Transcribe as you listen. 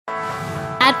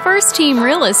First Team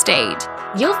Real Estate.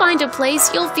 You'll find a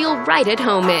place you'll feel right at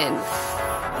home in.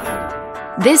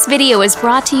 This video is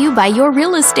brought to you by your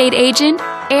real estate agent,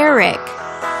 Eric.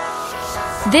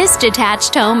 This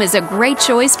detached home is a great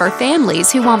choice for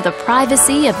families who want the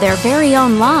privacy of their very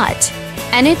own lot,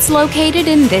 and it's located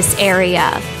in this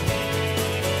area.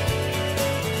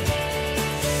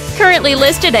 Currently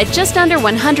listed at just under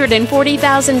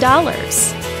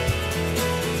 $140,000.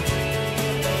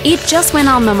 It just went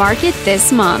on the market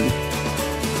this month.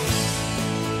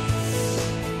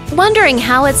 Wondering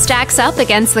how it stacks up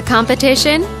against the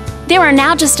competition? There are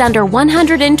now just under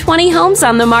 120 homes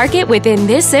on the market within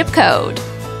this zip code.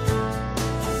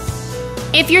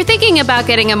 If you're thinking about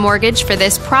getting a mortgage for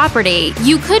this property,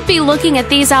 you could be looking at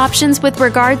these options with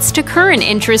regards to current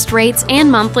interest rates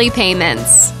and monthly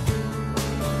payments.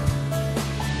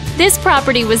 This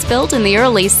property was built in the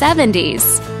early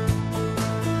 70s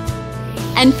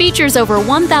and features over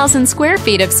 1,000 square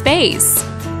feet of space,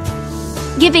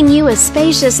 giving you a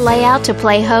spacious layout to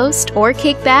play host or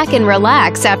kick back and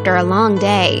relax after a long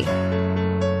day.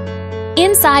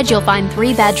 Inside, you'll find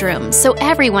 3 bedrooms, so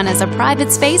everyone has a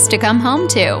private space to come home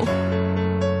to,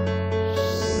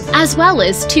 as well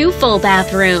as 2 full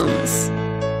bathrooms.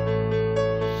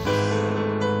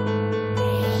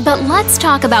 But let's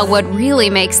talk about what really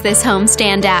makes this home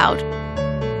stand out.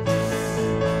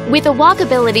 With a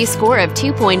walkability score of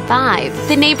 2.5,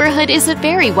 the neighborhood is a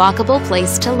very walkable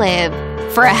place to live.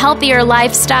 For a healthier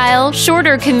lifestyle,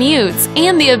 shorter commutes,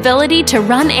 and the ability to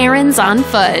run errands on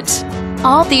foot.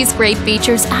 All these great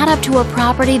features add up to a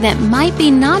property that might be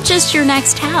not just your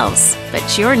next house,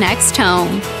 but your next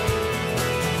home.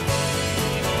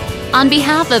 On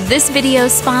behalf of this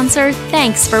video's sponsor,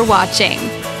 thanks for watching.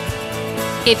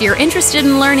 If you're interested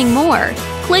in learning more,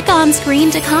 click on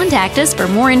screen to contact us for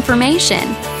more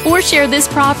information or share this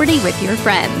property with your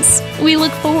friends. We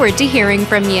look forward to hearing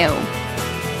from you.